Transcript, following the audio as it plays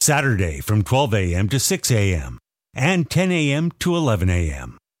Saturday from 12 a.m. to 6 a.m. and 10 a.m. to 11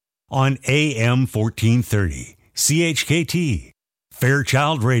 a.m. on AM 1430, CHKT,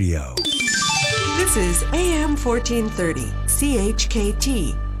 Fairchild Radio. This is AM 1430,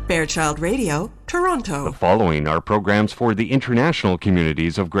 CHKT, Fairchild Radio, Toronto. The following are programs for the international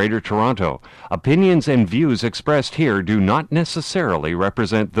communities of Greater Toronto. Opinions and views expressed here do not necessarily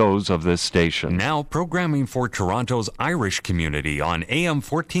represent those of this station. Now programming for Toronto's Irish community on AM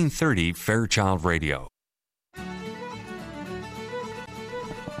 1430 Fairchild Radio.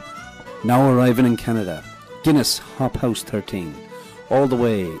 Now arriving in Canada, Guinness Hop House 13, all the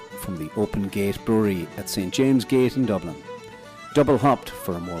way from the Open Gate Brewery at St. James Gate in Dublin. Double hopped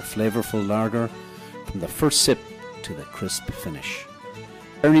for a more flavourful lager from the first sip to the crisp finish.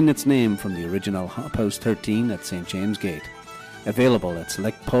 Earning its name from the original Hop House 13 at St. James Gate. Available at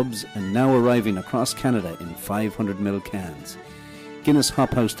select pubs and now arriving across Canada in 500ml cans. Guinness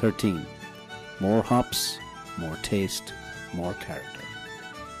Hop House 13. More hops, more taste, more character.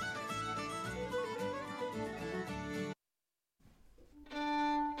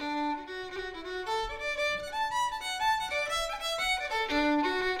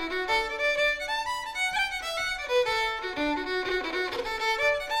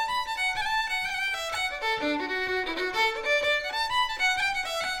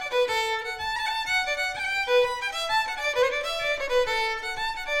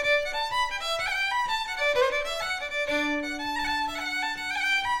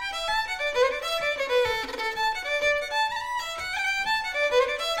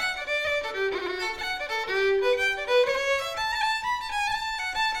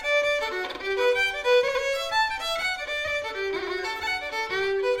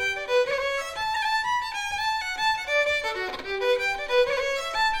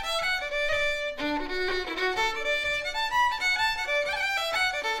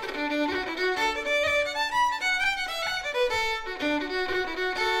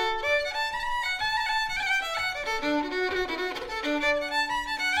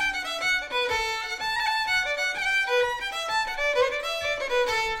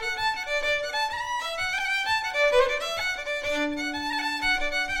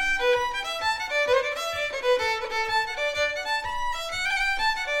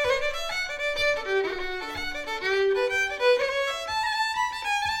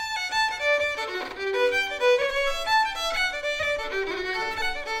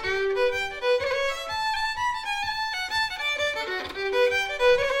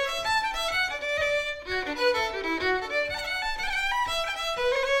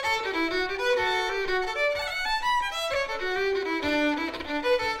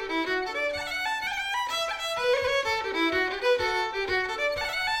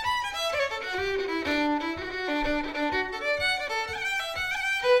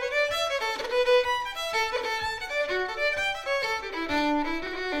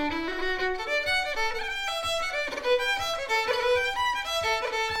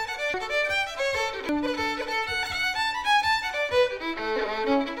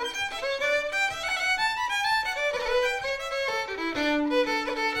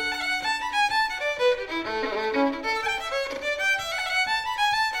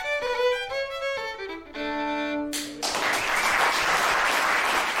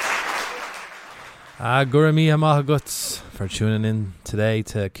 Gurami Amahaguts for tuning in today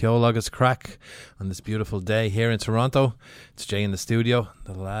to Ceol, agus Craic on this beautiful day here in Toronto. It's Jay in the studio.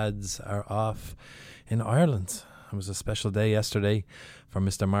 The lads are off in Ireland. It was a special day yesterday for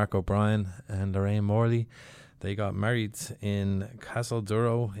Mr. Mark O'Brien and Lorraine Morley. They got married in Castle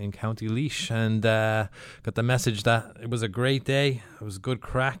Duro in County Laois and got the message that it was a great day. It was good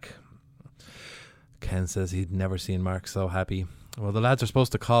crack. Ken says he'd never seen Mark so happy. Well, the lads are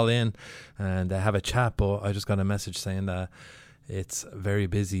supposed to call in and have a chat, but I just got a message saying that it's very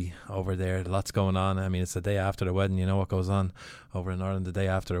busy over there. Lots going on. I mean, it's the day after the wedding. You know what goes on over in Ireland the day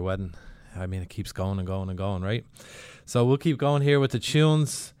after a wedding. I mean, it keeps going and going and going, right? So we'll keep going here with the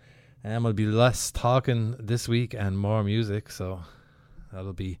tunes, and we'll be less talking this week and more music. So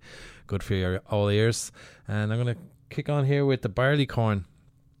that'll be good for your all ears. And I'm going to kick on here with the Barleycorn.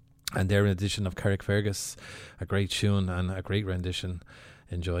 And they're an edition of Carrick Fergus, a great tune and a great rendition.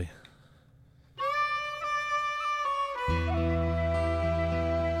 Enjoy.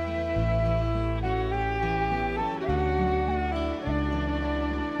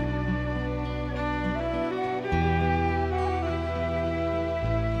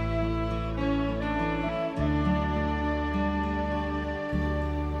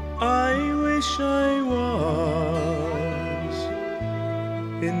 I wish I was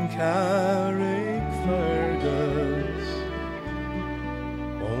in Carrick Fergus,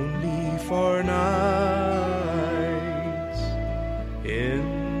 for nights in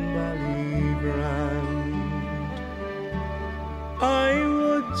Ballygrand. I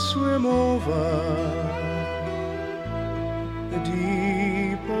would swim over the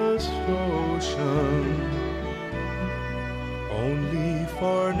deepest ocean only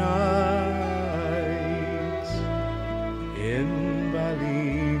for nights in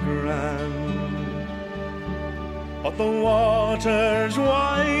Ballygrand. But the water's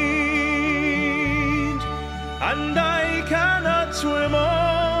wide and I cannot swim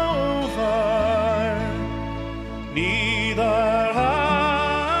over, neither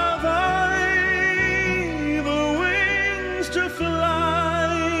have I the wings to fly.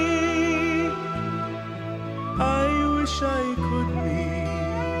 I wish I could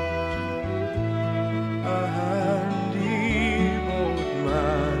meet a handy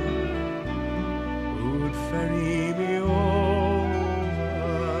boatman who would ferry me over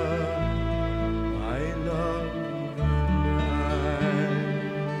my love and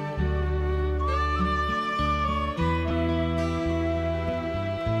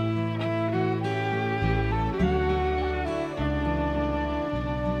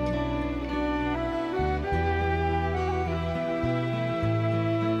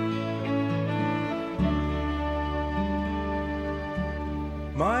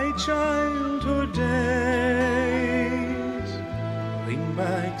my childhood days bring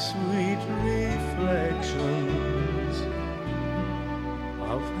back sweet reflections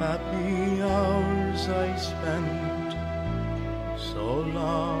of happy hours I spent so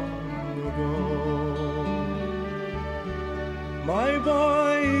long ago. My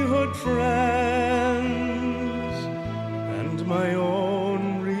boyhood friends and my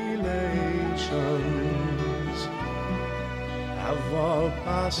own relations have all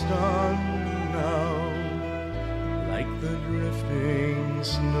passed on now, like the drifting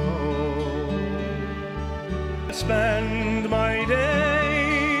snow. I spend my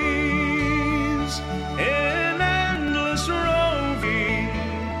days in endless roving,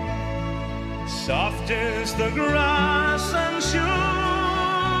 soft is the grass and sure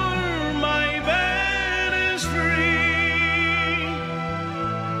my bed is free.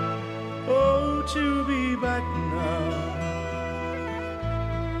 Oh, to be back now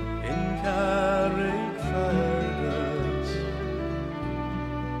Craic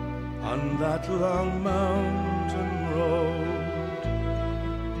on that long mountain road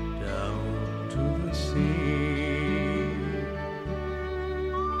down to the sea.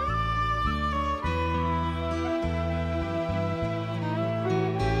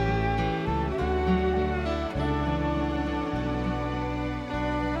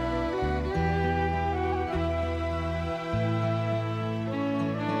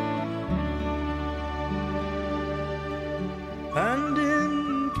 And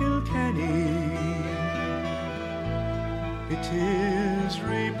in Kilkenny it is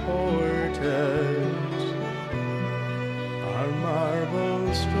reported our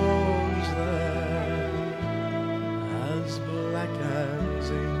marble stones there as black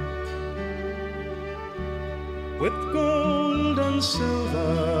as ink, with gold and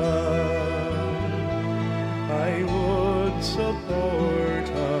silver I would support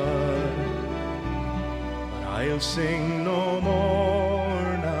her. I'll sing no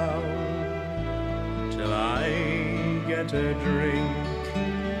more now till I get a drink,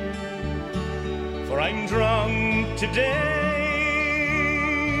 for I'm drunk today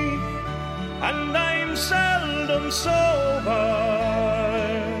and I'm seldom sober.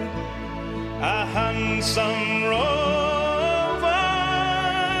 A handsome rover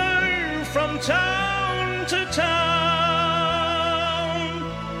from town to town.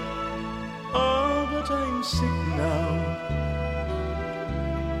 Oh, but I'm sick now,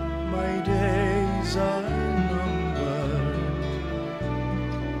 my days are numbered.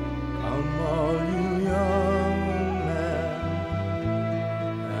 Come all you young men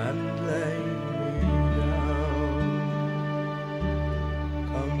and lay me down.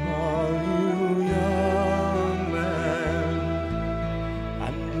 Come all you young men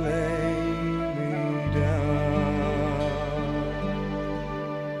and lay me down.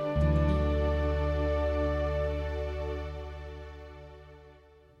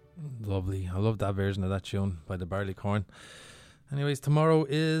 Lovely. I love that version of that tune by the Barleycorn. Anyways, tomorrow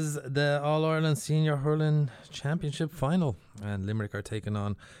is the All-Ireland Senior Hurling Championship final, and Limerick are taking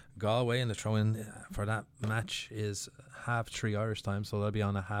on Galway, and the throw-in for that match is 3:30 Irish time, so they'll be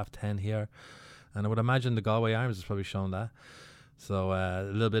on at 10:30 here. And I would imagine the Galway Arms has probably shown that. So a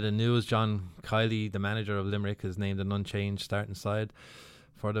little bit of news: John Kiley, the manager of Limerick, has named an unchanged starting side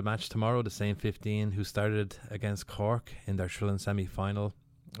for the match tomorrow, the same 15 who started against Cork in their Trillion semi-final.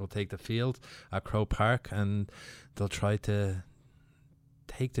 will take the field at Croke Park, and they'll try to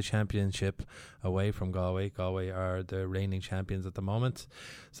take the championship away from Galway. Galway are the reigning champions at the moment.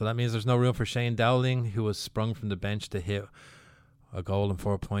 So that means there's no room for Shane Dowling, who was sprung from the bench to hit a goal and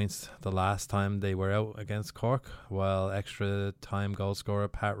 4 points the last time they were out against Cork, while extra time goal scorer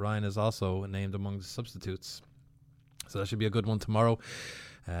Pat Ryan is also named among the substitutes. So that should be a good one tomorrow.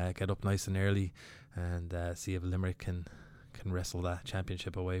 Get up nice and early and see if Limerick can wrestle that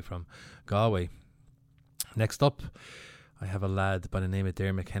championship away from Galway. Next up, I have a lad by the name of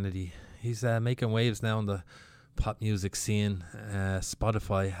Dermot Kennedy. He's making waves now on the pop music scene.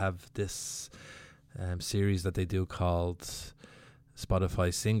 Spotify have this series that they do called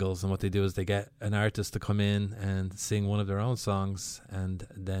Spotify Singles, and what they do is they get an artist to come in and sing one of their own songs and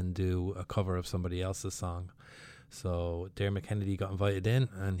then do a cover of somebody else's song. So Dermot Kennedy got invited in,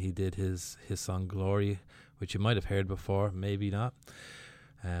 and he did his song Glory, which you might have heard before, maybe not.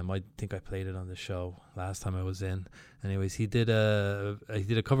 I think I played it on the show last time I was in. Anyways, he did a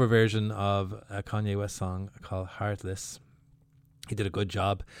cover version of a Kanye West song called Heartless. He did a good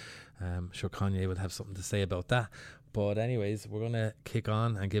job. I'm sure Kanye would have something to say about that. But anyways, we're going to kick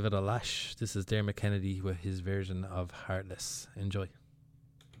on and give it a lash. This is Dermot Kennedy with his version of Heartless. Enjoy.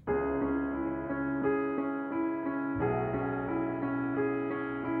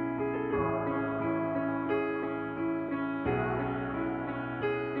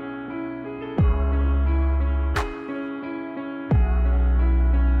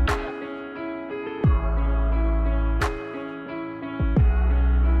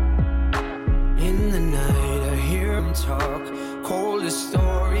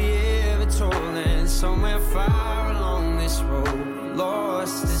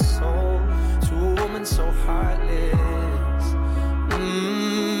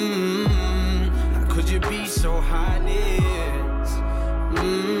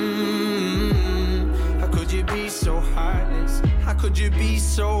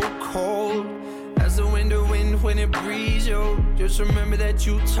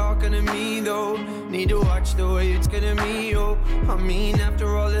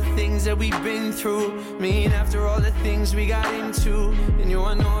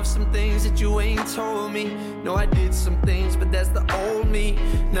 No, I did some things, but that's the old me.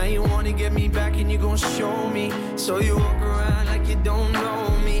 Now you wanna get me back and you gon' show me. So you walk around like you don't know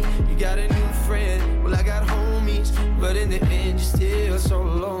me. You got a new friend, well I got homies, but in the end you're still so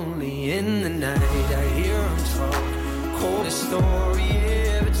lonely. In the night I hear him talk, coldest story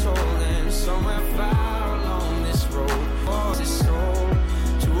ever told. And somewhere far along this road was his soul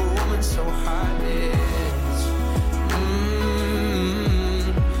to a woman so heartless.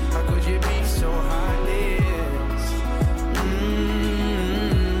 How could you be so heartless?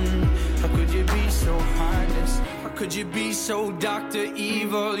 So heartless. How could you be so Dr.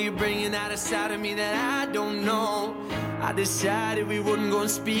 Evil? You're bringing out a side of me that I don't know. I decided we wouldn't go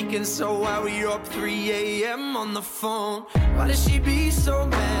and speak, and so why were you up 3 a.m. on the phone? Why does she be so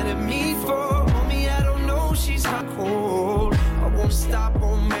mad at me for? Homie, I don't know, she's hot cold. I won't stop,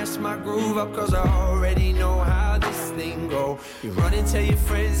 won't mess my groove up, cause I already know how this thing go. You run and tell your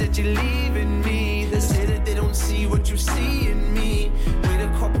friends that you're leaving me. They say that they don't see what you see in me. Wait a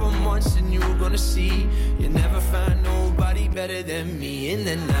couple months and you're gonna see you never find nobody better than me. In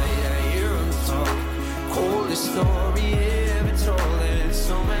the night I hear him talk, coldest story ever told. And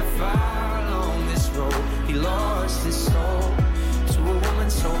somewhere far along this road he lost his soul to a woman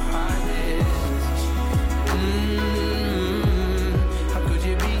so heartless. How could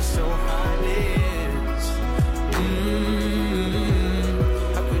you be so heartless?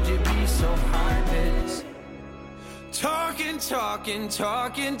 How could you be so heartless?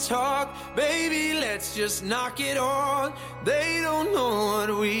 Talk, baby, let's just knock it on. They don't know what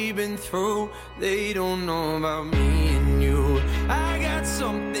we've been through. They don't know about me and you. I got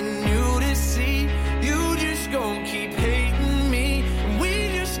something new to see. You just gon' keep hating me, and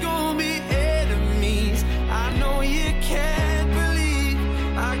we just gon' be enemies. I know you can't believe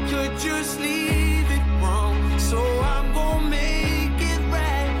I could just leave it wrong, so I'm gon' make it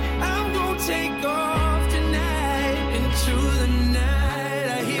right. I'm gon' take off tonight into the night.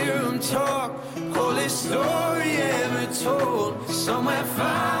 I hear him talk, coldest story ever told. Somewhere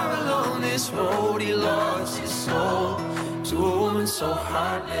far along this road he lost his soul to a woman so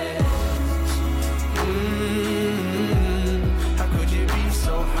heartless. How could you be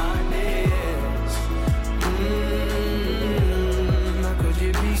so heartless? How could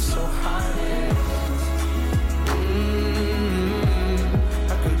you be so heartless?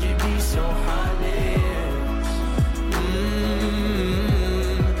 How could you be so heartless?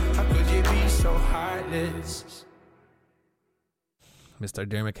 How could you be so heartless? Mr.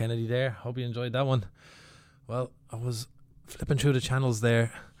 Dermot Kennedy there. Hope you enjoyed that one. Well, I was flipping through the channels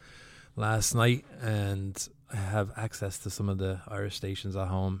there last night, and I have access to some of the Irish stations at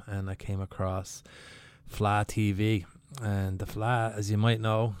home, and I came across Fleadh TV. And the Fleadh, as you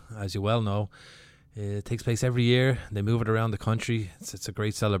well know, it takes place every year. They move it around the country. It's a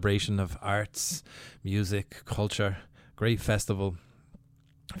great celebration of arts, music, culture, great festival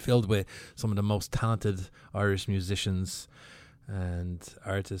filled with some of the most talented Irish musicians and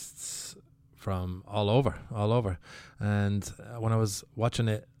artists from all over. And when I was watching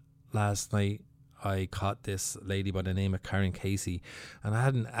it last night, I caught this lady by the name of Karen Casey, and I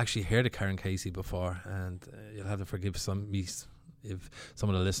hadn't actually heard of Karen Casey before, and you'll have to forgive me if some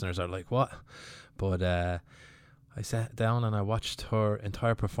of the listeners are like, what? But I sat down and I watched her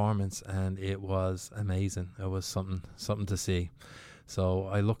entire performance, and it was amazing. It was something to see. So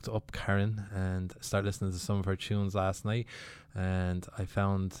I looked up Karen and started listening to some of her tunes last night, and I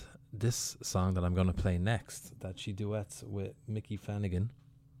found this song that I'm going to play next that she duets with Mickey Flanagan,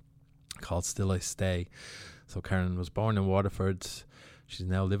 called Still I Stay. So Karen was born in Waterford. She's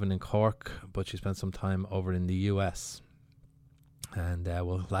now living in Cork, but she spent some time over in the US. And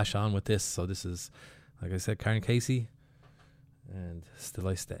we'll lash on with this. So this is, like I said, Karen Casey and Still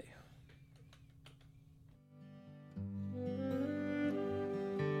I Stay.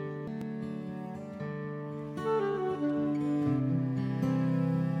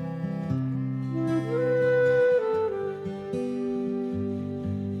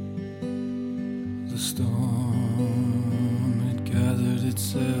 The storm had gathered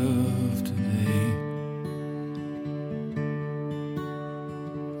itself today,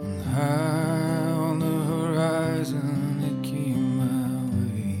 and high on the horizon it came my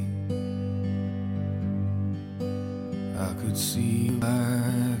way. I could see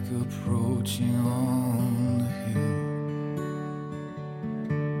black approaching on the hill,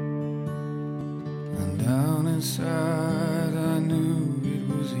 and down inside I knew it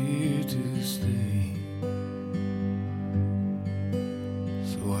was here to stay.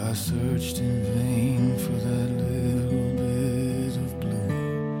 So I searched in vain for that little bit of blue.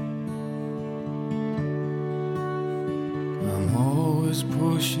 I'm always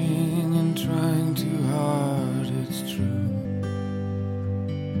pushing and trying too hard, it's true.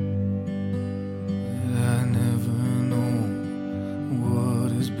 But I never know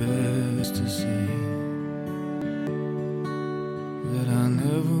what is best to say. That I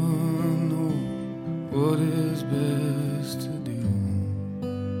never know what is best to do.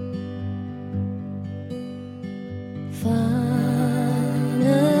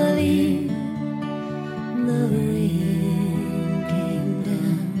 Finally, the rain came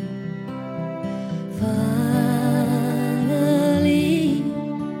down. Finally,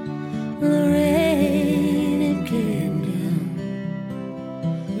 the rain, it came down.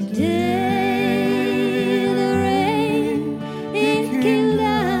 Today, the rain, it came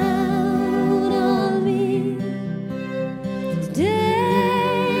down on me. Today,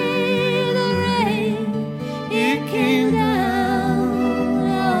 the rain, it came down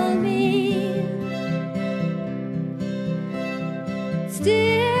on me.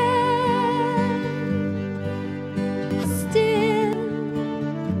 Still,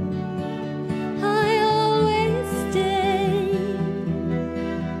 I always stay. I always stay.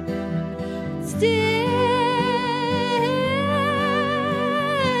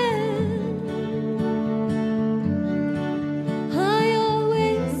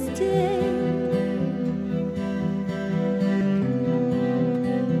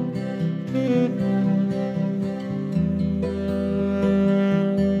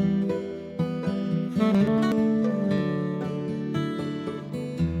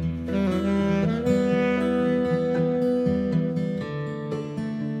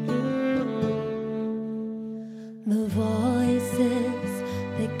 The voices,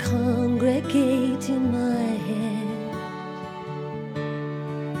 they congregate in my head.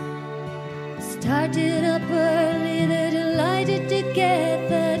 Started up early, they're delighted to get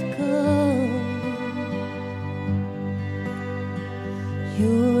that call.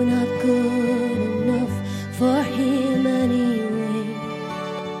 You're not good enough for him anyway.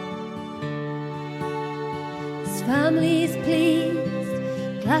 His family's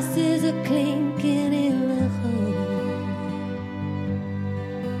pleased, glasses are clinking in the hall.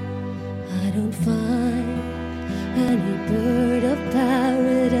 I don't find any bird of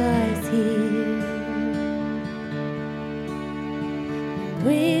paradise here.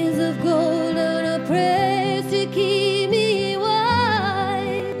 Wings of gold are a praise to keep me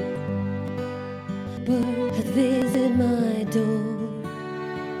wide. Bird has visited my door.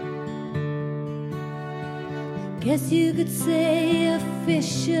 Guess you could say a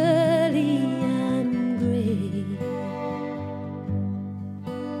officially I'm great.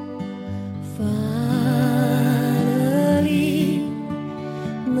 Finally,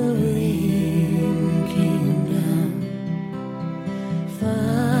 the rain came down.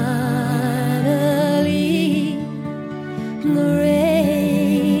 Finally, the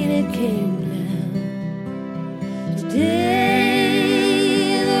rain it came down. Today,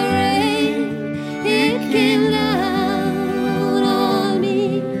 the rain it came down on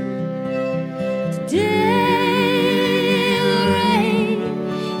me. Today, the rain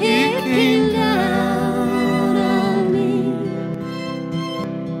it came down on me.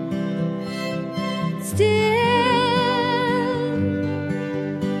 Still,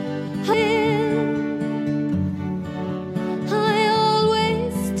 I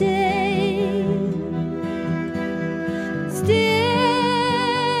always stay. Still,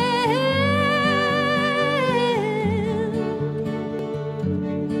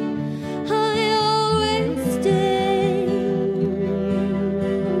 I always stay.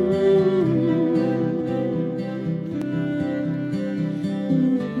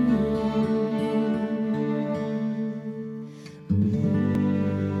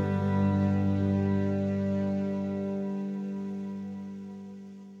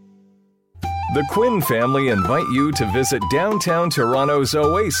 The Quinn family invite you to visit downtown Toronto's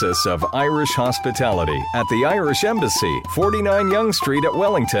oasis of Irish hospitality at the Irish Embassy, 49 Yonge Street at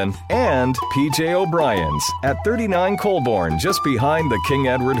Wellington, and PJ O'Brien's at 39 Colborne, just behind the King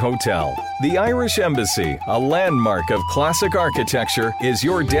Edward Hotel. The Irish Embassy, a landmark of classic architecture, is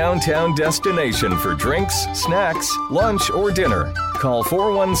your downtown destination for drinks, snacks, lunch, or dinner. Call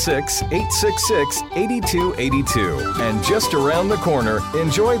 416-866-8282. And just around the corner,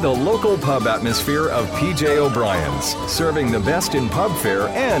 enjoy the local pub atmosphere of PJ O'Brien's, serving the best in pub fare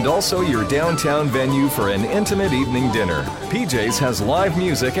and also your downtown venue for an intimate evening dinner. PJ's has live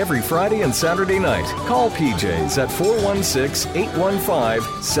music every Friday and Saturday night. Call PJ's at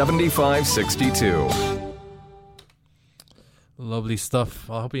 416-815-7562. Lovely stuff.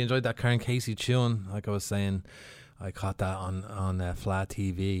 I hope you enjoyed that Karen Casey tune. Like I was saying, I caught that on Flat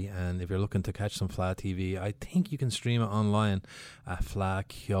TV, and if you're looking to catch some Flat TV, I think you can stream it online at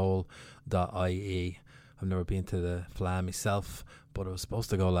flaceol.ie. I've never been to the Fla myself, but I was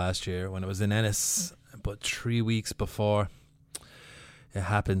supposed to go last year when it was in Ennis, but 3 weeks before it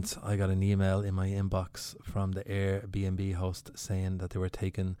happened, I got an email in my inbox from the Airbnb host saying that they were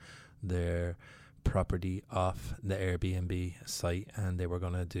taking their property off the Airbnb site and they were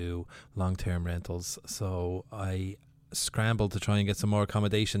going to do long-term rentals. So I scrambled to try and get some more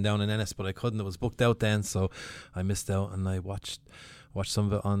accommodation down in Ennis, but I couldn't. It was booked out then, so I missed out, and I watched some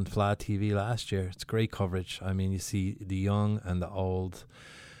of it on Flat TV last year. It's great coverage. I mean, you see the young and the old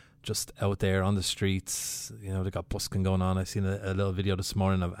just out there on the streets. You know, they got busking going on. I seen a little video this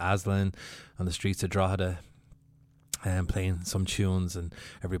morning of Aslan on the streets of Drogheda and playing some tunes, and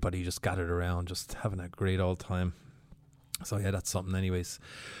everybody just gathered around, just having a great old time. So yeah, that's something anyways.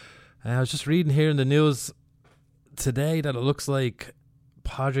 I was just reading here in the news today that it looks like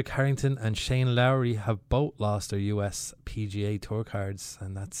Padraig Harrington and Shane Lowry have both lost their US PGA Tour cards,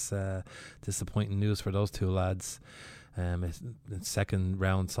 and that's disappointing news for those two lads. The second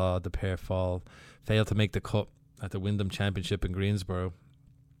round saw the pair fail to make the cut at the Wyndham Championship in Greensboro.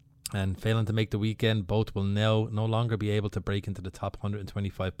 And failing to make the weekend, both will now no longer be able to break into the top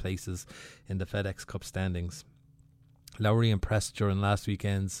 125 places in the FedEx Cup standings. Lowry impressed during last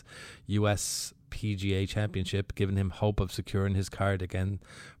weekend's US PGA Championship, giving him hope of securing his card again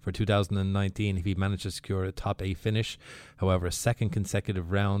for 2019 if he managed to secure a top 8 finish. However, a second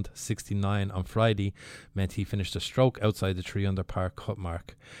consecutive round, 69 on Friday, meant he finished a stroke outside the 3 under par cut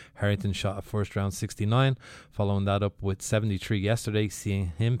mark. Harrington shot a first round 69, following that up with 73 yesterday, seeing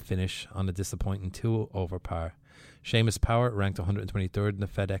him finish on a disappointing 2 over par. Seamus Power, ranked 123rd in the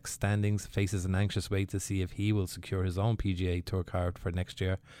FedEx standings, faces an anxious wait to see if he will secure his own PGA Tour card for next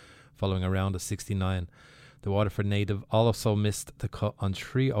year, following a round of 69. The Waterford native also missed the cut on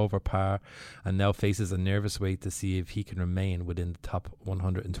 3 over par and now faces a nervous wait to see if he can remain within the top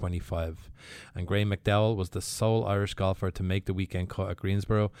 125. And Graham McDowell was the sole Irish golfer to make the weekend cut at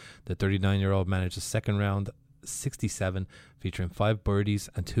Greensboro. The 39-year-old managed a second round 67, featuring 5 birdies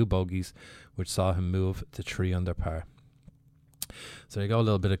and 2 bogeys, which saw him move to 3 under par. So there you go, a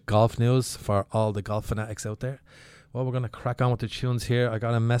little bit of golf news for all the golf fanatics out there. Well, we're going to crack on with the tunes here. I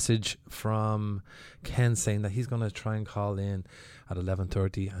got a message from Ken saying that he's going to try and call in at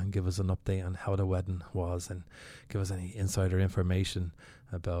 11:30 and give us an update on how the wedding was and give us any insider information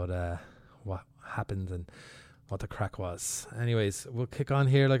about what happened and what the crack was. Anyways, we'll kick on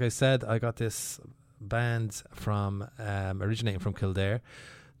here. Like I said, I got this band from originating from Kildare.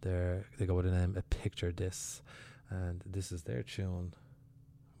 They go with the name A Picture This, and this is their tune,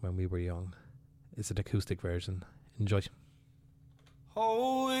 When We Were Young. It's an acoustic version. Enjoy.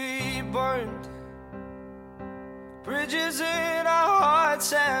 Oh, we burned bridges in our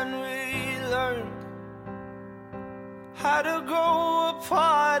hearts, and we learned how to grow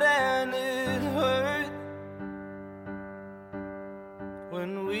apart, and it hurt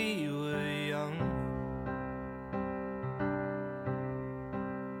when we were young.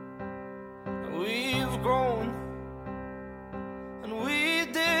 We've grown, and we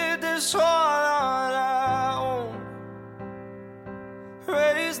did this all on our own,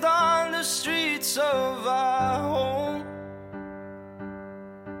 raised on the streets of our home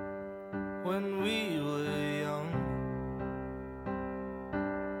when we were young.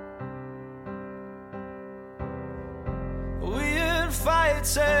 We had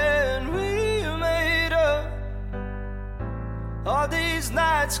fights and we made up, all these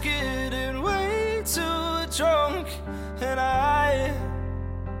nights getting way too drunk, and I'd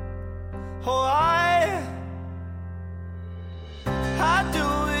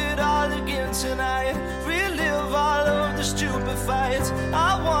do it all again tonight, relive all of the stupid fights.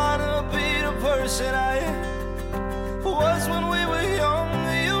 I wanna be the person I was when we were young.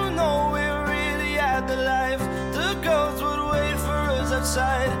 You know we really had the life, the girls would wait for us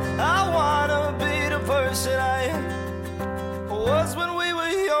outside. I wanna be the person I was when we were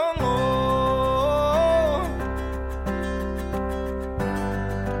young.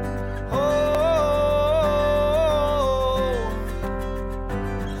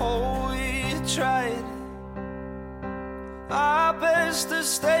 Tried our best to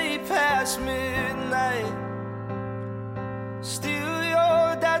stay past midnight, steal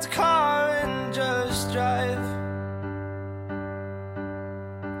your dad's car and just drive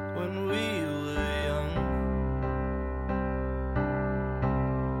when we were young.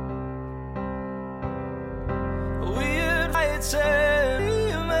 We had fights and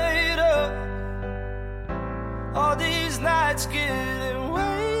we made up, all these nights getting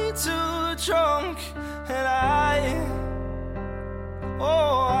way too drunk, and I'd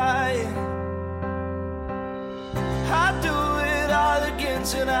do it all again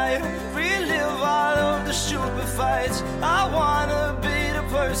tonight, relive all of the stupid fights. I wanna be the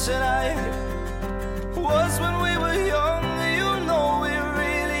person I was when we were young. You know we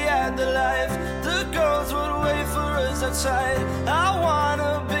really had the life, the girls would wait for us outside. I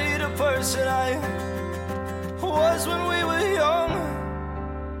wanna be the person I was when we were young.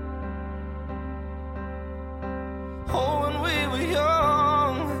 Oh, when we were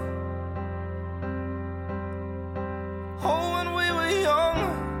young. Oh, when we were young.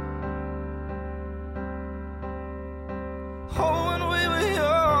 Oh, when we were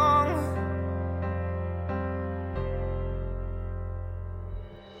young.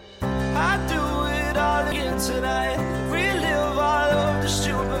 I'd do it all again tonight, relive all of the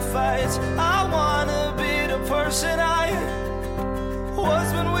stupid fights. I wanna be the person I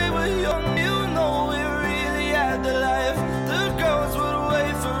was when we were young. You know we the life, the girls would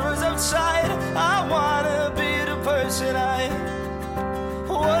wait for us outside. I wanna be the person I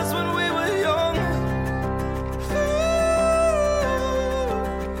was when we were young.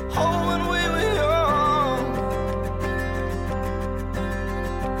 Oh, when we were young.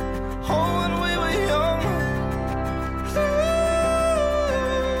 Oh, when we were young.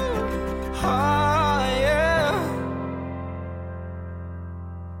 Oh, yeah.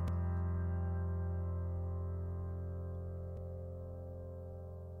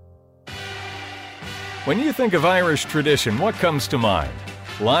 When you think of Irish tradition, what comes to mind?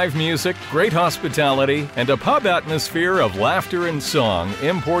 Live music, great hospitality, and a pub atmosphere of laughter and song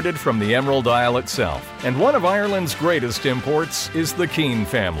imported from the Emerald Isle itself. And one of Ireland's greatest imports is the Keane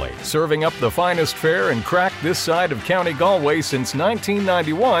family, serving up the finest fare and crack this side of County Galway since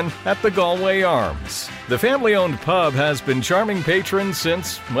 1991 at the Galway Arms. The family-owned pub has been charming patrons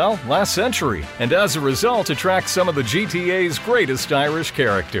since, well, last century, and as a result attracts some of the GTA's greatest Irish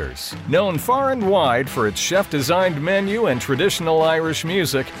characters. Known far and wide for its chef-designed menu and traditional Irish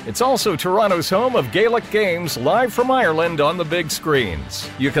music, it's also Toronto's home of Gaelic games live from Ireland on the big screens.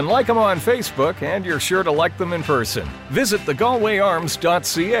 You can like them on Facebook, and you're sure to like them in person. Visit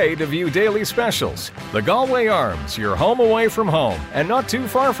thegalwayarms.ca to view daily specials. The Galway Arms, your home away from home, and not too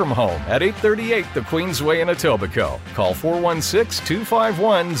far from home, at 838 the Queensway in Etobicoke. Call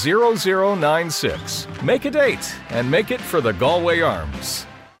 416-251-0096. Make a date, and make it for the Galway Arms.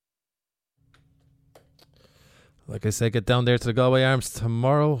 Like I say, get down there to the Galway Arms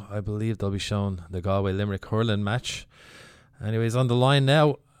tomorrow. I believe they'll be showing the Galway Limerick hurling match. Anyways, on the line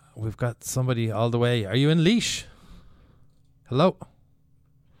now, we've got somebody all the way. Are you in Laois? Hello?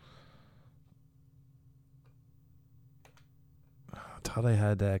 I thought I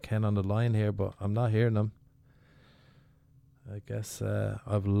had Ken on the line here, but I'm not hearing him. I guess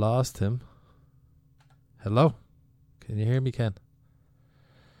I've lost him. Hello? Can you hear me, Ken?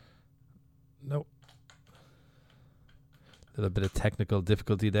 No. A little bit of technical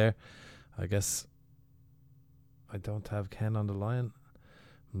difficulty there. I guess I don't have Ken on the line.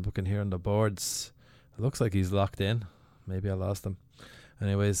 I'm looking here on the boards. It looks like he's locked in. Maybe I lost him.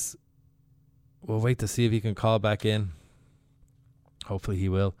 Anyways, we'll wait to see if he can call back in. Hopefully he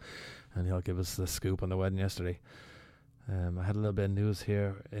will. And he'll give us the scoop on the wedding yesterday. I had a little bit of news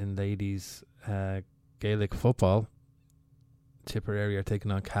here in ladies Gaelic football. Tipperary are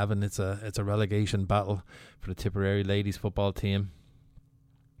taking on Cavan. It's a relegation battle for the Tipperary ladies football team.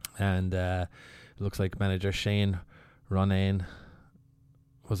 And it looks like manager Shane Ronayne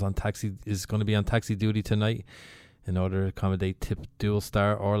is going to be on taxi duty tonight in order to accommodate Tip dual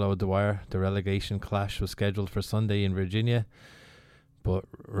star Orla Dwyer. The relegation clash was scheduled for Sunday in Virginia, but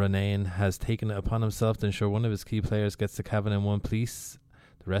Ronayne has taken it upon himself to ensure one of his key players gets to Cavan in one piece.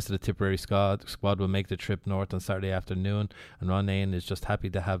 The rest of the Tipperary squad will make the trip north on Saturday afternoon, and Ronayne is just happy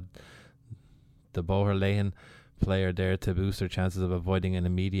to have the Boherlahan player there to boost their chances of avoiding an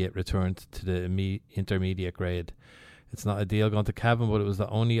immediate return to the intermediate grade. It's not ideal going to Cavan, but it was the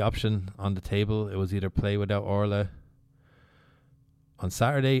only option on the table. It was either play without Orla on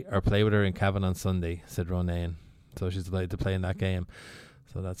Saturday or play with her in Cavan on Sunday, said Ronayne. So she's delighted to play in that game.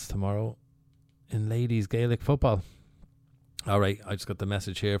 So that's tomorrow in ladies Gaelic football. All right, I just got the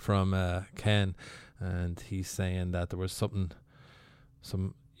message here from Ken, and he's saying that there was some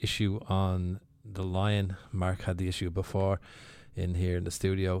issue on the line. Mark had the issue before in here in the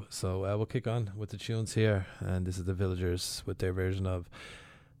studio. So we'll kick on with the tunes here, and this is the Villagers with their version of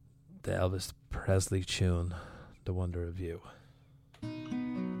the Elvis Presley tune, The Wonder of You.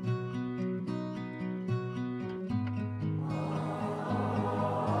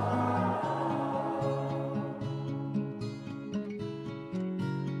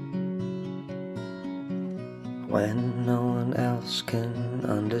 When no one else can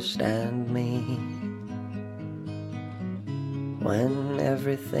understand me, when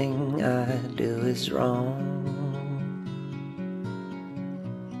everything I do is wrong,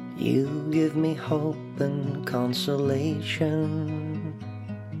 you give me hope and consolation.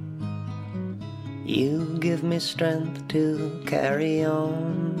 You give me strength to carry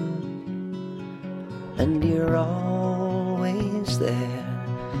on, and you're always there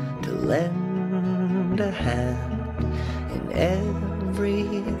to lend a hand in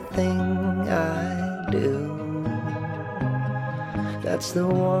everything I do. That's the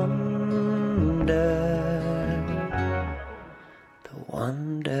wonder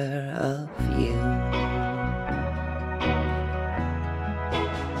of you.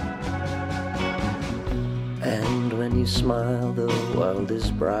 And when you smile, the world is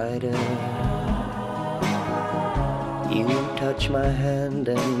brighter. You touch my hand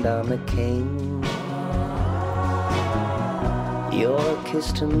and I'm a king. Your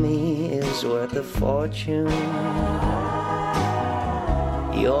kiss to me is worth a fortune.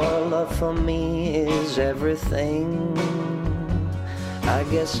 Your love for me is everything. I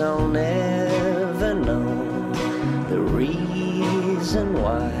guess I'll never know the reason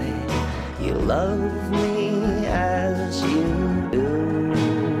why you love me as you do.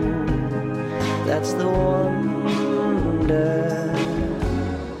 That's the wonder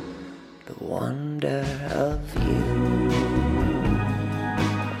of you.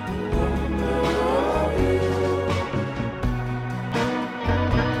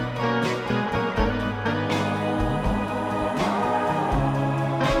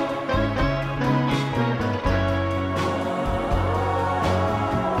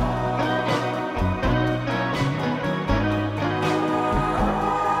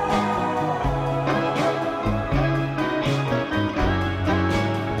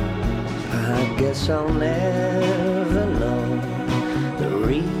 I'll never know the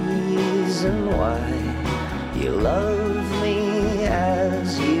reason why you love me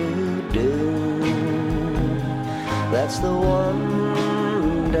as you do. That's the wonder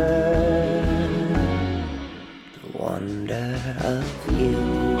of you.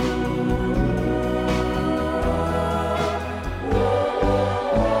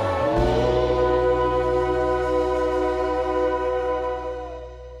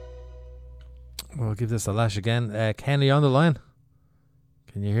 We'll give this a lash again. Ken, are you on the line?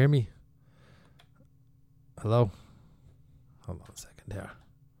 Can you hear me? Hello? Hold on a second here.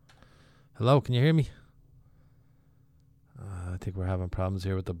 Hello, can you hear me? I think we're having problems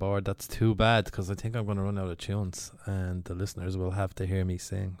here with the board. That's too bad, because I think I'm going to run out of tunes and the listeners will have to hear me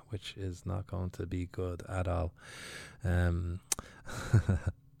sing, which is not going to be good at all.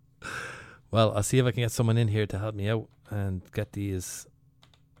 Well, I'll see if I can get someone in here to help me out and get these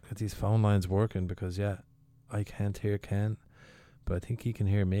phone lines working, because I can't hear Ken, but I think he can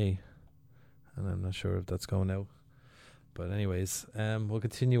hear me, and I'm not sure if that's going out. But anyways, we'll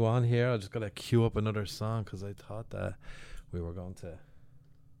continue on here. I just got to queue up another song, because I thought that we were going to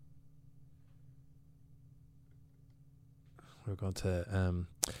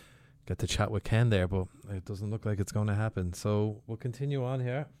get to chat with Ken there, but it doesn't look like it's going to happen. So we'll continue on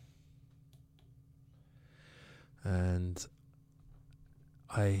here. And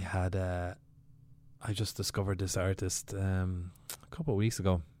I just discovered this artist a couple of weeks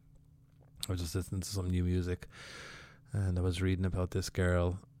ago. I was just listening to some new music, and I was reading about this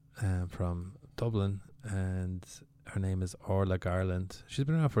girl from Dublin, and her name is Orla Garland. She's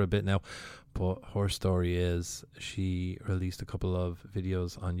been around for a bit now, but her story is she released a couple of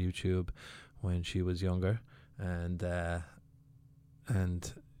videos on YouTube when she was younger, and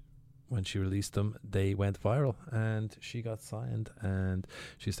when she released them, they went viral, and she got signed, and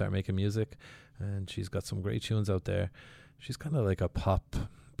she started making music, and she's got some great tunes out there. She's kind of like a pop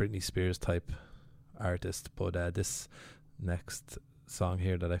Britney Spears type artist, but this next song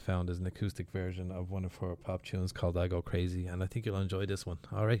here that I found is an acoustic version of one of her pop tunes called I Go Crazy, and I think you'll enjoy this one.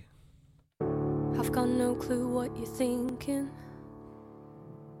 All right. I've got no clue what you're thinking.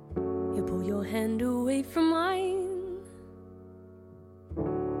 You pull your hand away from mine.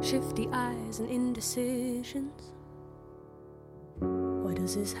 Shifty eyes and indecisions. Why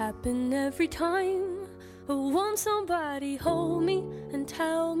does this happen every time? I want somebody hold me and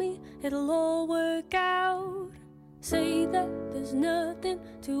tell me it'll all work out. Say that there's nothing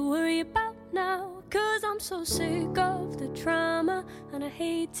to worry about now, 'cause I'm so sick of the drama and I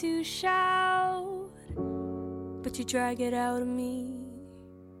hate to shout, but you drag it out of me.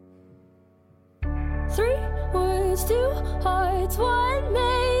 3 words, 2 hearts, one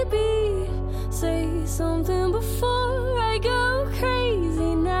maybe. Say something before I go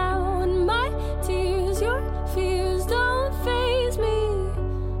crazy now. And my tears, your fears don't faze me.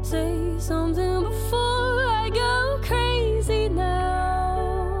 Say something before I go crazy now.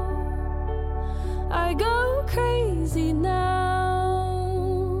 I go crazy now.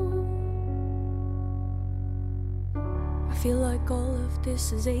 I feel like all of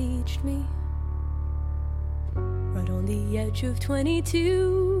this has aged me. Right on the edge of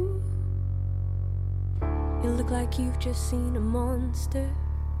 22. You look like you've just seen a monster.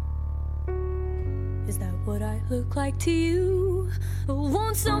 Is that what I look like to you?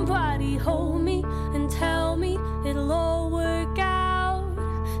 Won't somebody hold me and tell me it'll all work out?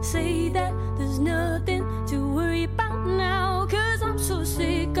 Say that there's nothing to worry about now, 'cause I'm so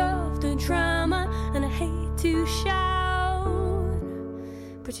sick of the drama and I hate to shout,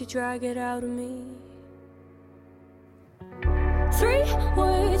 but you drag it out of me. 3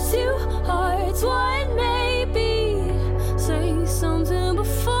 words, 2 hearts, one maybe. Say something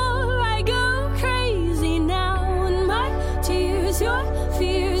before I go crazy now. And my tears, your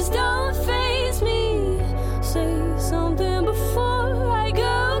fears don't faze me. Say something before I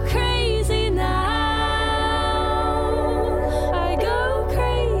go crazy now. I go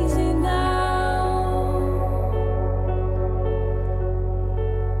crazy now.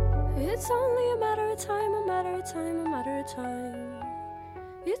 It's only a matter of time, a matter of time, a matter of time.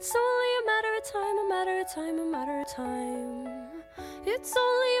 It's only a matter of time, a matter of time, a matter of time. It's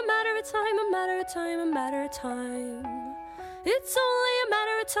only a matter of time, a matter of time, a matter of time. It's only a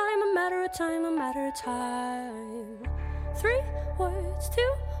matter of time, a matter of time, a matter of time. 3 words,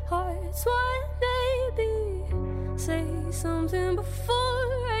 2 hearts, one maybe. Say something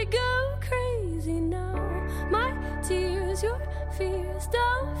before I go crazy now. My tears, your fears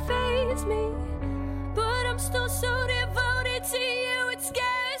don't faze me, but I'm still so devoted to you, it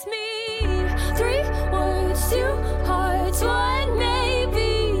scares me. 3 words, 2 hearts, one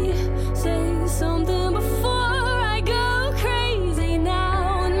maybe. Say something before I go crazy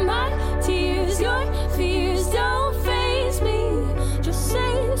now. And my tears, your fears don't faze me. Just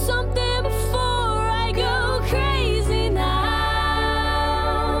say something before I go crazy now.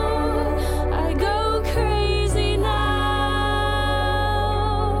 I go crazy now.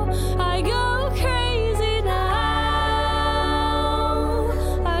 I go crazy now.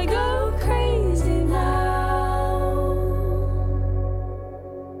 I go crazy now.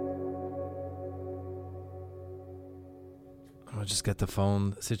 I'll just get the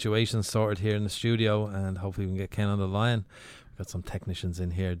phone situation sorted here in the studio, and hopefully we can get Ken on the line. We've got some technicians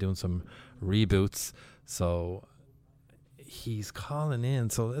in here doing some reboots, so he's calling in,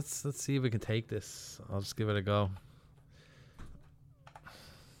 so let's see if we can take this. I'll just give it a go.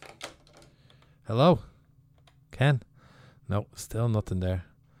 Hello, Ken? No, still nothing there.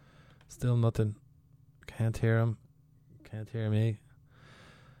 Still nothing. Can't hear him. Can't hear me.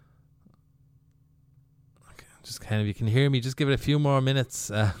 Okay, just Ken, if you can hear me, just give it a few more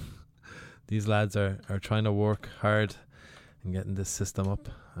minutes. These lads are trying to work hard and getting this system up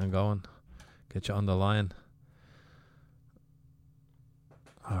and going. Get you on the line.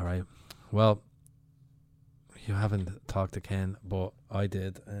 All right. Well, you haven't talked to Ken, but I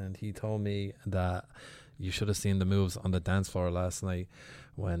did, and he told me that you should have seen the moves on the dance floor last night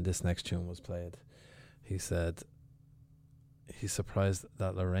when this next tune was played. He said he's surprised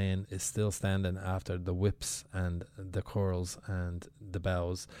that Lorraine is still standing after the whips and the curls and the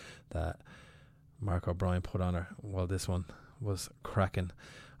bells that Mark O'Brien put on her. Well, this one was cracking.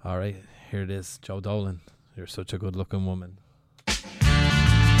 All right, here it is. Joe Dolan, you're such a good-looking woman.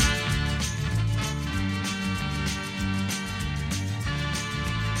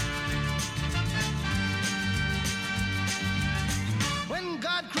 When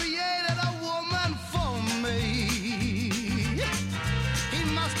God created a woman for me, He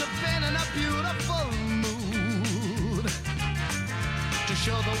must have been in a beautiful mood to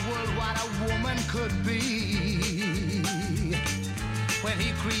show the world what a woman could be. When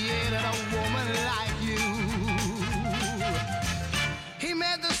He created a woman like you, He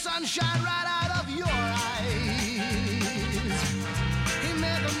made the sun shine right out of your eyes. He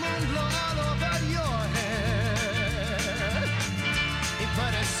made the moon glow all over your hair. He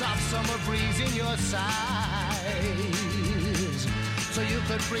put a soft summer breeze in your sighs, so you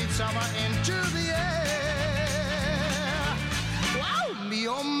could breathe summer into the air. Wow, me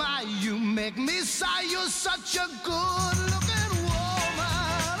oh my, you make me sigh. You're such a good-looking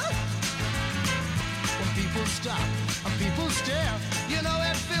woman. When people stop and people stare, you know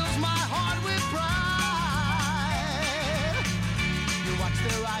it fills my heart with pride. You watch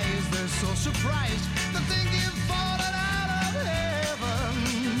their eyes, they're so surprised that they give fallen out of heaven.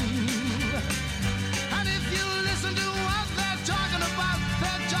 And if you listen to what they're talking about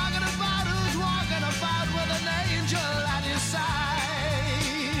who's walking about with an angel at his side.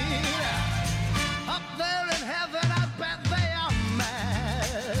 Up there in heaven, I bet they are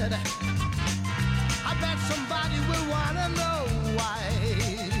mad. I bet somebody will want to know why.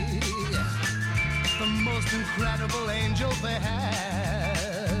 The most incredible angel they had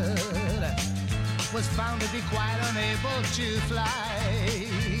was found to be quite unable to fly.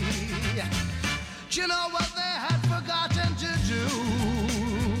 Do you know what they had forgotten to do?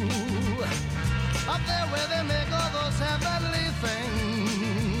 Up there where they make all those heavenly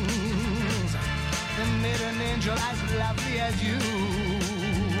things, they made an angel as lovely as you,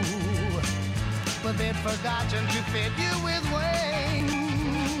 but they'd forgotten to fit you with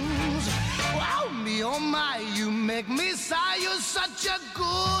wings. Wow, me oh my, you make me sigh. You're such a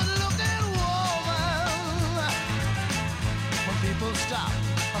good-looking woman. When people stop,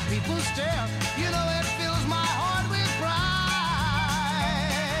 when people stare, you know it fills my heart with pride.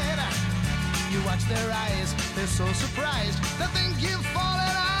 You watch their eyes, they're so surprised, they think you've fallen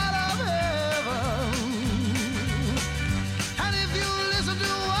out of heaven. And if you listen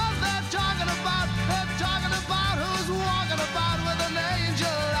to what they're talking about who's walking about with an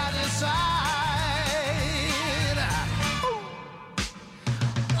angel at his side.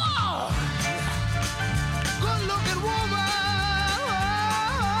 Whoa! Good-looking woman,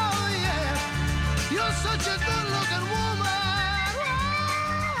 oh, yeah. You're such a good-looking woman, oh,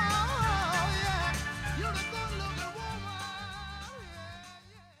 yeah. You're a good-looking woman,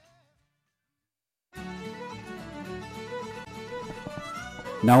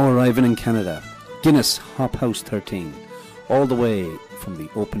 Now arriving in Canada, Guinness Hop House 13, all the way from the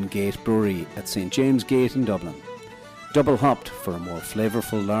Open Gate Brewery at St James Gate in Dublin. Double hopped for a more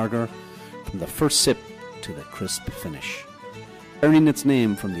flavourful lager from the first sip to the crisp finish. Earning its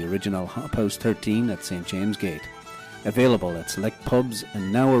name from the original Hop House 13 at St James Gate. Available at select pubs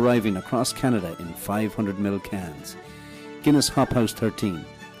and now arriving across Canada in 500ml cans. Guinness Hop House 13.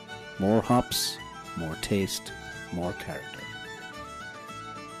 More hops, more taste, more character.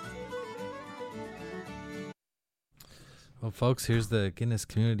 Well, folks, here's the Guinness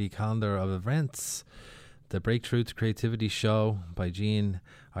Community Calendar of events. The Breakthrough to Creativity Show by Jean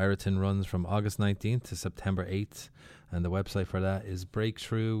Ireton runs from August 19th to September 8th. And the website for that is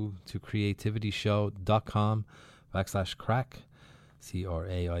breakthroughtoCreativityshow.com/Craic, Craic,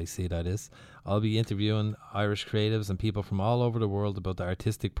 that is. I'll be interviewing Irish creatives and people from all over the world about the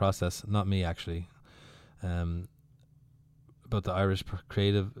artistic process. Not me, actually. about the Irish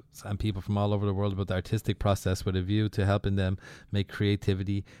creatives and people from all over the world about the artistic process with a view to helping them make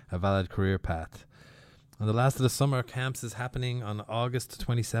creativity a valid career path. And the last of the summer camps is happening on August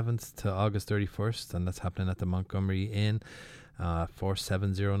 27th to August 31st, and that's happening at the Montgomery Inn,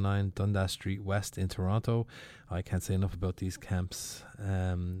 4709 Dundas Street West in Toronto. I can't say enough about these camps.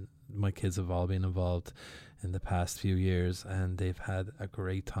 My kids have all been involved in the past few years, and they've had a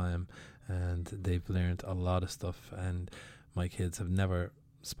great time, and they've learned a lot of stuff. And my kids have never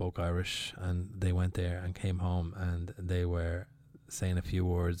spoke Irish, and they went there and came home, and they were saying a few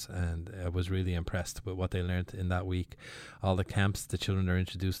words, and I was really impressed with what they learned in that week. All the camps, the children are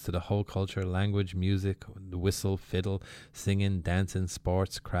introduced to the whole culture, language, music, the whistle, fiddle, singing, dancing,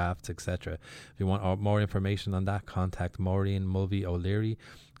 sports, crafts, etc. If you want more information on that, contact Maureen Mulvey O'Leary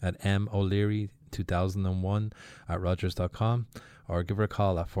at moleary2001 at rogers.com, or give her a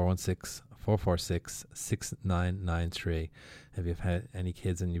call at 416-446-6993. If you've had any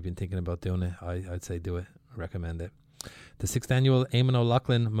kids and you've been thinking about doing it, I'd say do it. Recommend it. The 6th annual Eamon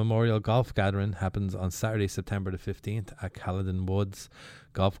O'Loughlin Memorial Golf Gathering happens on Saturday, September the 15th at Caledon Woods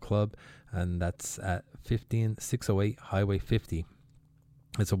Golf Club, and that's at 15608 Highway 50.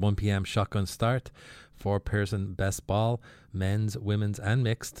 It's a 1 p.m. shotgun start, 4-person best ball, men's, women's and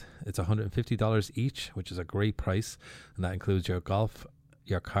mixed. It's $150 each, which is a great price, and that includes your golf,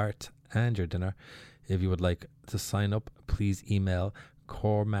 your cart and your dinner. If you would like to sign up, please email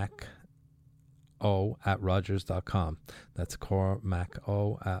cormaco@rogers.com. That's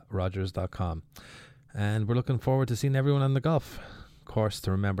cormaco@rogers.com. And we're looking forward to seeing everyone on the golf course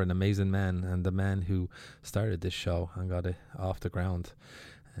to remember an amazing man, and the man who started this show and got it off the ground,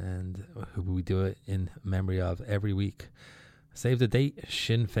 and who we do it in memory of every week. Save the date.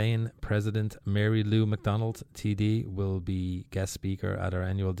 Sinn Féin President Mary Lou MacDonald, TD, will be guest speaker at our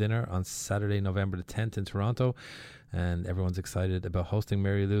annual dinner on Saturday, November the 10th in Toronto. And everyone's excited about hosting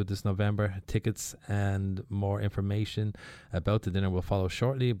Mary Lou this November. Tickets and more information about the dinner will follow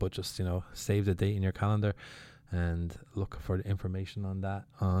shortly, but just, save the date in your calendar and look for the information on that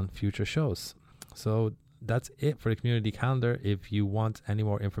on future shows. So that's it for the community calendar. If you want any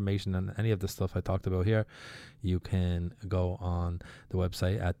more information on any of the stuff I talked about here, you can go on the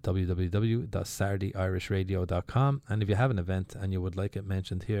website at www.saturdayirishradio.com. And if you have an event and you would like it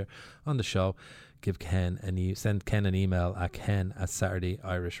mentioned here on the show, send Ken an email at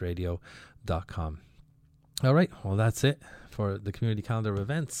ken@saturdayirishradio.com. All right, well, that's it for the community calendar of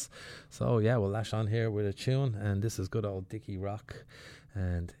events. So yeah, we'll lash on here with a tune, and this is good old Dickie Rock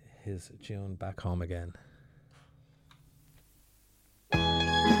and his tune Back Home Again.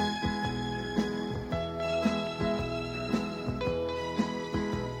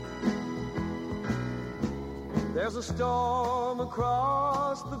 There's a storm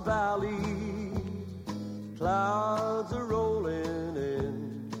across the valley, clouds are rolling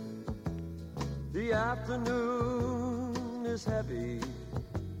in, the afternoon is heavy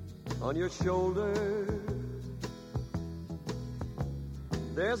on your shoulders.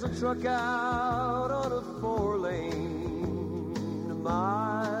 There's a truck out on a 4-lane, a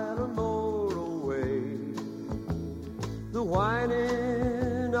mile or more away. The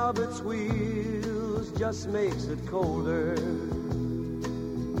whining of its wheels just makes it colder.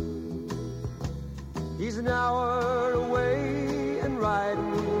 He's an hour away and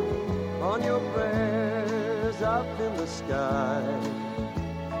riding on your prayers up in the sky.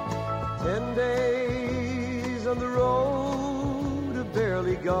 10 days on the road,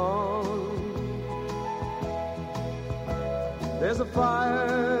 barely gone. There's a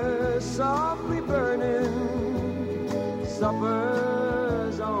fire softly burning,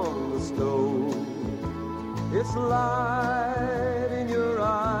 supper's on the stove. It's light in your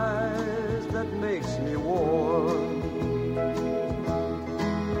eyes that makes me warm.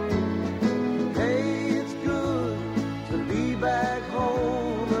 Hey, it's good to be back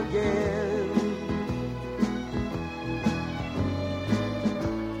home again.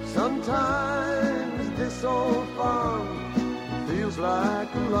 Sometimes this old farm feels like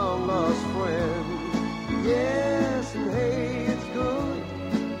a long-lost friend. Yes, and hey, it's good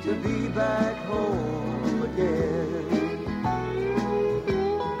to be back home again.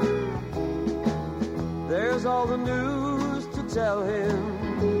 There's all the news to tell him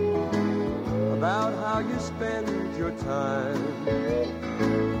about how you spend your time.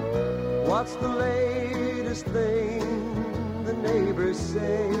 What's the latest thing the neighbors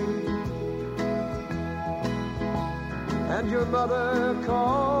say? And your mother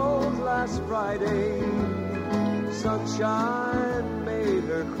called last Friday, sunshine made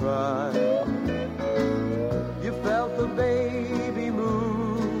her cry. You felt the baby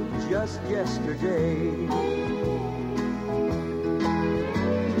move just yesterday.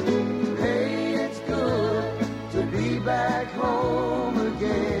 home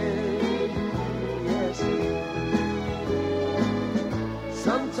again. Yes.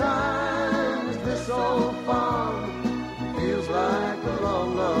 Sometimes this old farm feels like a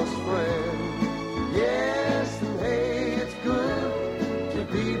long lost friend. Yes, and hey, it's good to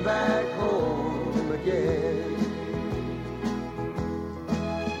be back home again.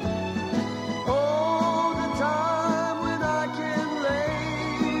 Oh, the time when I can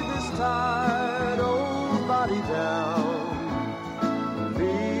lay this tired old body down,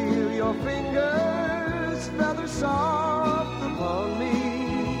 feel your fingers feather soft upon me,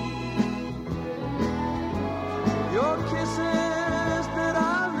 your kisses that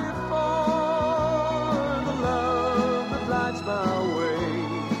I live for, the love that lights my way,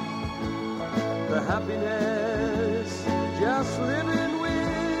 the happiness just living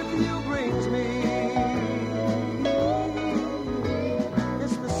with you brings me.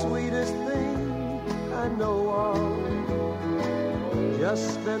 It's the sweetest thing I know of, just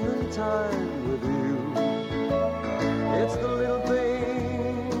spending time with you. It's the little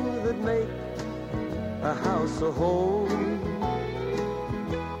things that make a house a home,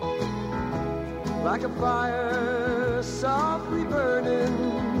 like a fire softly burning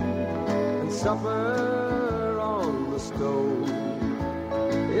and supper on the stove.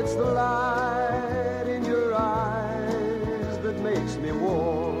 It's the light in your eyes that makes me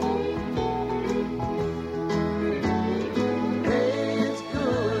warm. Hey, it's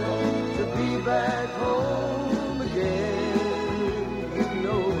good to be back home again. You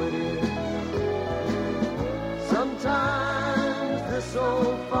know it is. Sometimes this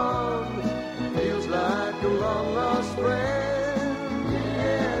old farm feels like a long lost friend.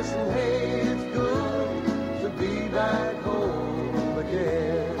 Yes, and hey, it's good to be back home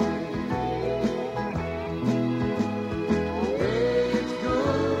again. Hey, it's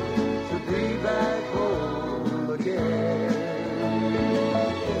good to be back home again.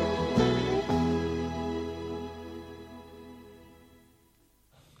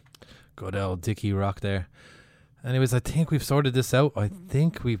 Good old Dickie Rock there. Anyways, I think we've sorted this out. I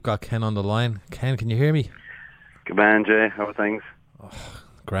think we've got Ken on the line. Ken, can you hear me? Good man, Jay. How are things?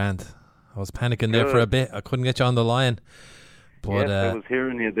 Grand. I was panicking there for a bit. I couldn't get you on the line. But yes, I was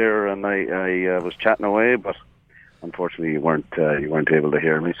hearing you there, and I was chatting away, but unfortunately you weren't able to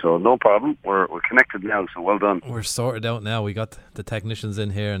hear me. So no problem. We're connected now. So well done. We're sorted out now. We got the technicians in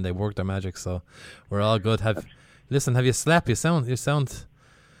here, and they worked their magic. So we're all good. Have you slept? You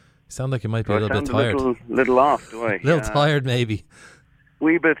sound like you might be a little bit tired. Little off, do I? A little tired, maybe.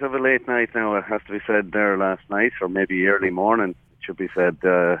 Wee bit of a late night now, it has to be said, there last night, or maybe early morning, it should be said,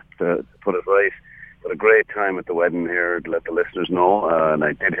 to put it right. But a great time at the wedding here, to let the listeners know. And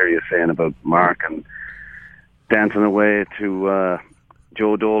I did hear you saying about Mark and dancing away to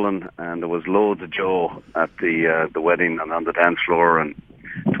Joe Dolan, and there was loads of Joe at the wedding and on the dance floor, and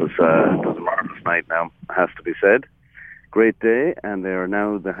it was a marvellous night now, it has to be said. Great day, and they are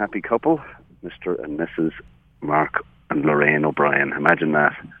now the happy couple, Mr. and Mrs. Mark and Lorraine O'Brien. Imagine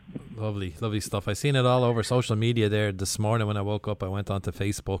that. Lovely, lovely stuff. I seen it all over social media there this morning when I woke up. I went onto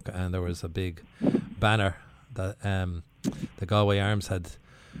Facebook, and there was a big banner that the Galway Arms had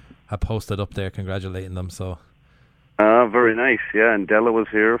posted up there congratulating them. So very nice, yeah. And Della was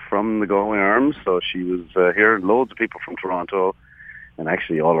here from the Galway Arms, so she was here. Loads of people from Toronto, and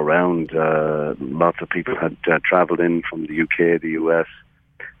actually all around. Lots of people had travelled in from the UK, the US,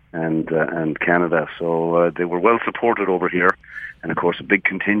 and Canada. So they were well supported over here, and of course a big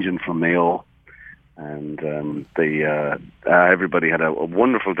contingent from Mayo. And everybody had a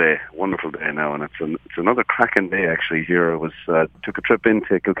wonderful day now, and it's another cracking day actually here. I was took a trip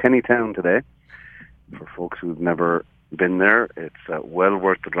into Kilkenny town today. For folks who've never been there, it's well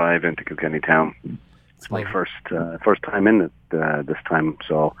worth the drive into Kilkenny town. It's my first time in it this time,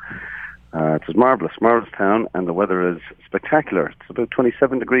 so it's a marvellous town, and the weather is spectacular. It's about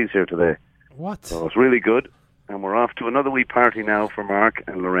 27 degrees here today. What? So it's really good, and we're off to another wee party now for Mark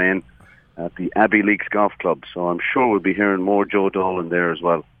and Lorraine at the Abbey Leaks Golf Club. So I'm sure we'll be hearing more Joe Dolan there as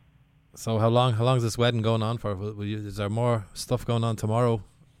well. So how long is this wedding going on for? Is there more stuff going on tomorrow?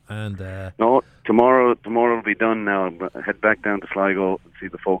 And no, tomorrow will be done now. I head back down to Sligo and see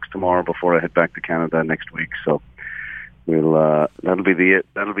the folks tomorrow before I head back to Canada next week. So we'll that'll be it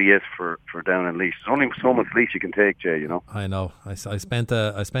for down in Laois. There's only so much Laois you can take, Jay. You know. I know. I spent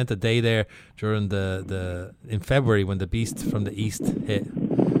a day there during in February when the beast from the east hit.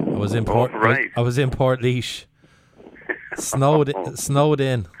 I was in Port Laois. Snowed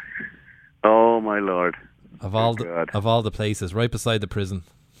in. Oh my Lord! Of all the places, right beside the prison.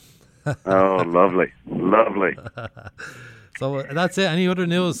 Oh, lovely. So that's it. Any other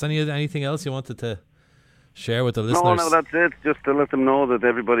news? Anything else you wanted to share with the listeners? No, that's it. Just to let them know that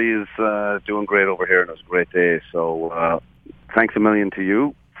everybody is doing great over here, and it was a great day. So thanks a million to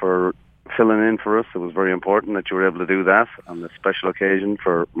you for filling in for us. It was very important that you were able to do that on this special occasion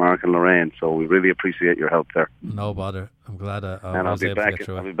for Mark and Lorraine. So we really appreciate your help there. No bother. I'm glad I I'll was be able back. to get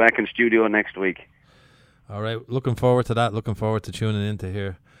through I'll it. be back in studio next week. All right. Looking forward to that. Looking forward to tuning in to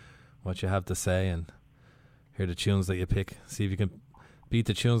hear what you have to say and hear the tunes that you pick. See if you can beat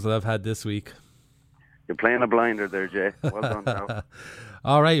the tunes that I've had this week. You're playing a blinder there, Jay. Well done, pal.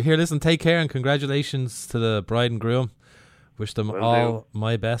 All right. Here, listen, take care and congratulations to the bride and groom. Wish them all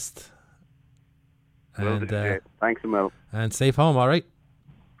my best. And thanks a mil. And safe home, all right?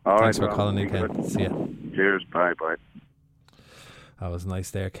 Thanks for well, calling in, Ken. See ya. Cheers. Bye. That was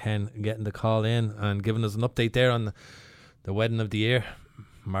nice there, Ken, getting the call in and giving us an update there on the wedding of the year.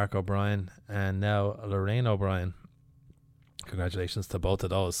 Mark O'Brien and now Lorraine O'Brien. Congratulations to both of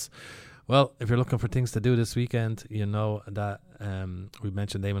those. Well, if you're looking for things to do this weekend, you know that we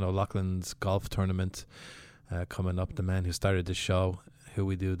mentioned Eamon O'Loughlin's golf tournament coming up. The man who started the show, who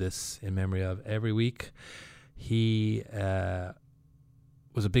we do this in memory of every week. He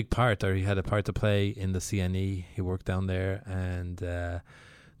was a big part, or he had a part to play in the CNE. He worked down there, and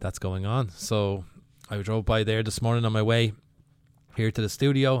that's going on. So I drove by there this morning on my way here to the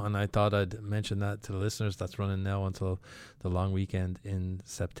studio, and I thought I'd mention that to the listeners. That's running now until the long weekend in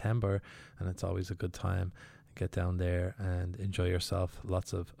September, and it's always a good time. Get down there and enjoy yourself.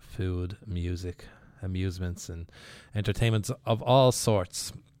 Lots of food, music, amusements and entertainments of all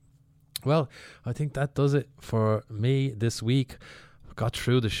sorts. Well, I think that does it for me this week. Got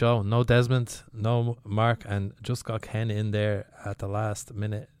through the show. No Desmond, no Mark, and just got Ken in there at the last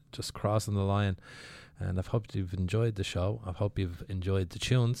minute, just crossing the line. And I hope you've enjoyed the show. I hope you've enjoyed the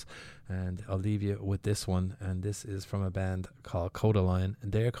tunes. And I'll leave you with this one. And this is from a band called Codaline.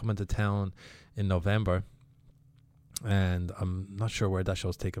 And they're coming to town in November. And I'm not sure where that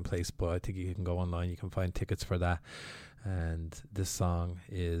show's taking place, but I think you can go online. You can find tickets for that. And this song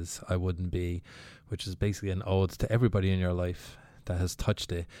is I Wouldn't Be, which is basically an ode to everybody in your life that has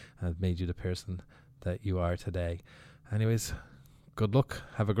touched it and made you the person that you are today. Anyways, good luck.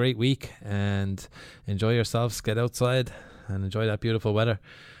 Have a great week and enjoy yourselves. Get outside and enjoy that beautiful weather.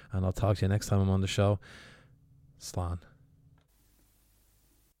 And I'll talk to you next time I'm on the show. Slán.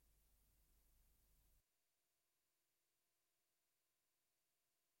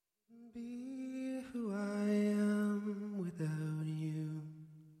 Be who I am without you.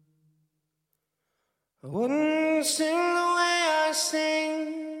 I wouldn't sing the way I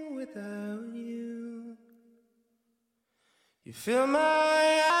sing without you. You fill my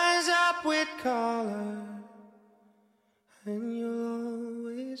eyes up with color, and you'll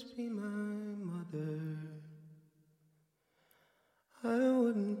always be my mother. I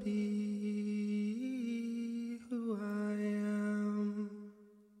wouldn't be who I am.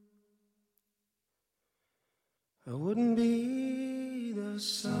 I wouldn't be the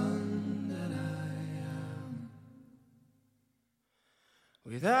son that I am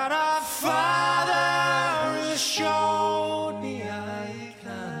without a father who showed me I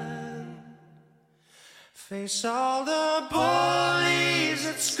can face all the bullies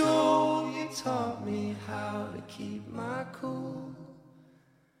at school. You taught me how to keep my cool.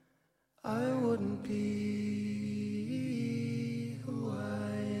 I wouldn't be who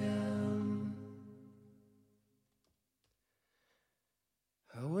I am.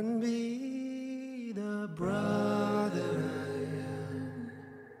 I wouldn't be the brother I am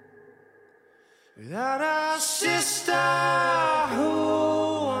without a sister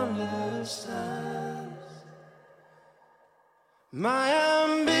who understands my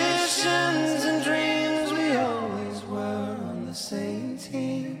ambitions and dreams. We always were on the same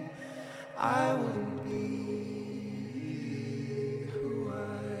team. I wouldn't be who I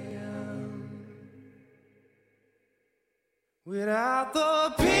am without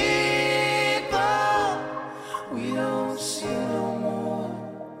the people we don't see no more,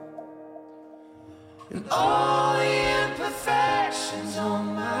 and all the imperfections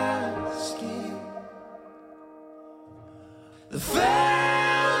on my skin. The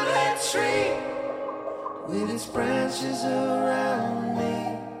family tree with its branches around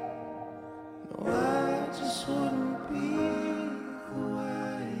me. No, I just wouldn't be who I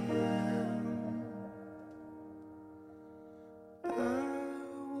am. I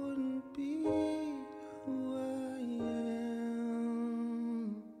wouldn't be who I am.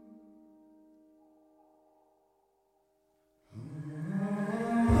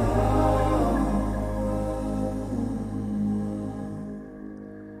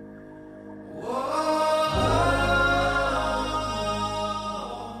 Whoa.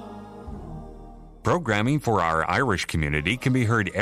 Programming for our Irish community can be heard